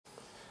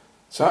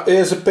So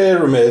here's a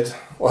pyramid.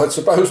 Well, it's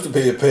supposed to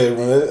be a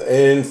pyramid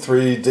in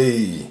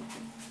 3D,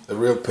 a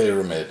real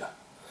pyramid.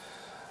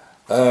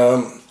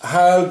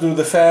 How do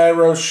the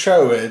pharaohs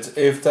show it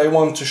if they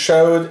want to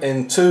show it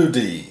in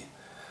 2D?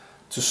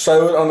 To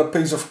show it on a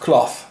piece of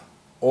cloth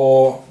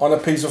or on a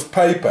piece of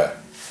paper?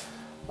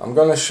 I'm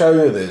going to show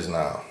you this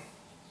now.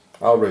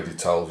 I already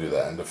told you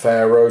that in the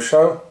pharaoh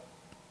show.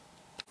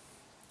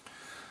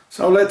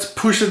 So let's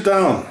push it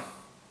down.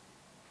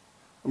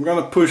 I'm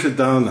going to push it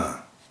down now.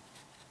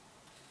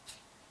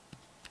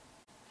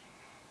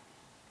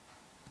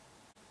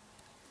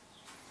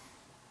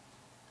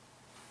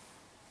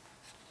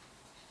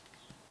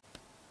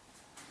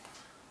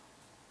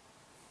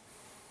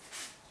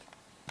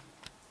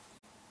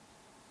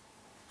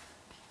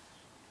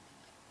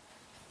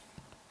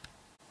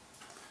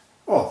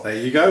 Well, there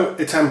you go,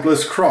 a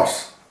Templar's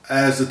cross,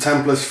 as the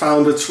Templars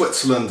founded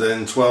Switzerland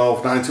in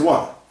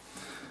 1291.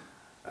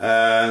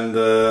 And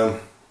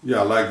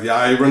yeah, like the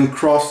Iron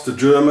Cross, the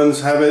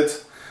Germans have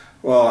it.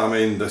 Well, I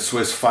mean, the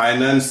Swiss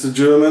financed the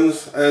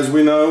Germans, as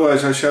we know,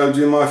 as I showed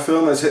you in my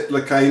film, as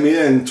Hitler came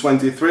here in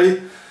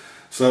 23.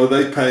 So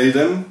they paid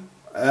him,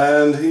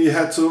 and he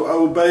had to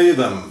obey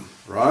them,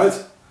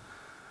 right?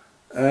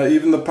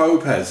 Even the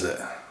Pope has it.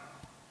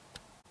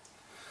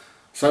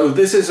 So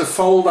this is a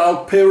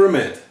fold-out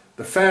pyramid.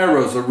 The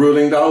pharaohs are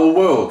ruling the whole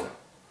world,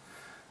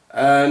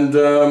 and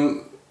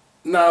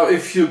now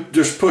if you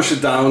just push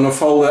it down or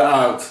fold it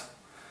out,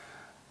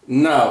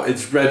 now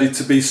it's ready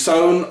to be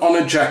sewn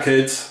on a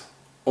jacket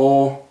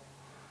or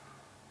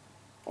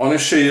on a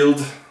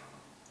shield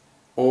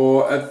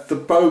or at the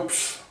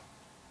Pope's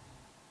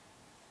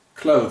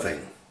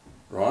clothing,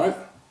 right?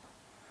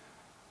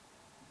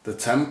 The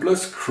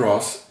Templar's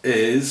cross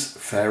is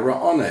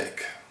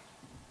pharaonic.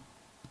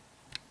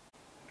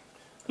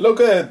 Look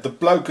at it, the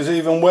bloke is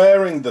even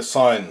wearing the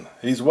sign.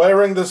 He's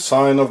wearing the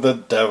sign of the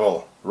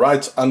devil,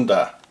 right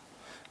under.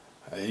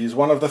 He's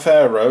one of the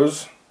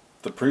pharaohs,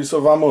 the priest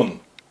of Amun.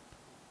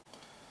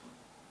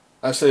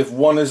 As if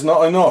one is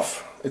not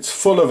enough, it's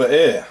full of it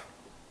here.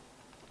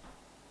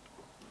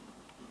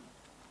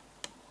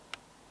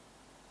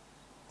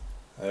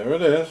 There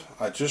it is,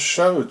 I just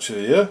showed it to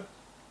you.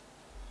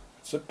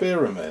 It's a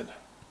pyramid.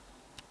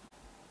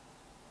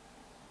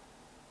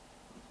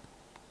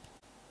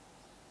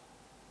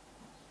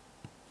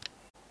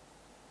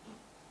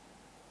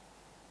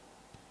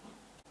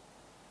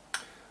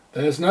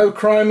 There's no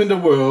crime in the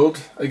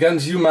world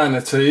against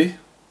humanity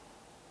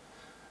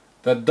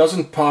that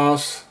doesn't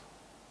pass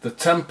the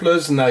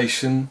Templars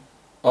nation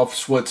of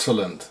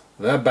Switzerland.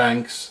 Their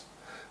banks,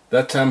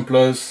 their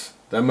Templars,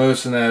 their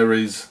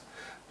mercenaries,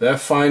 their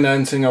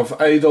financing of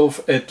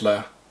Adolf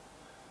Hitler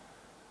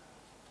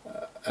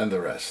and the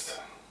rest.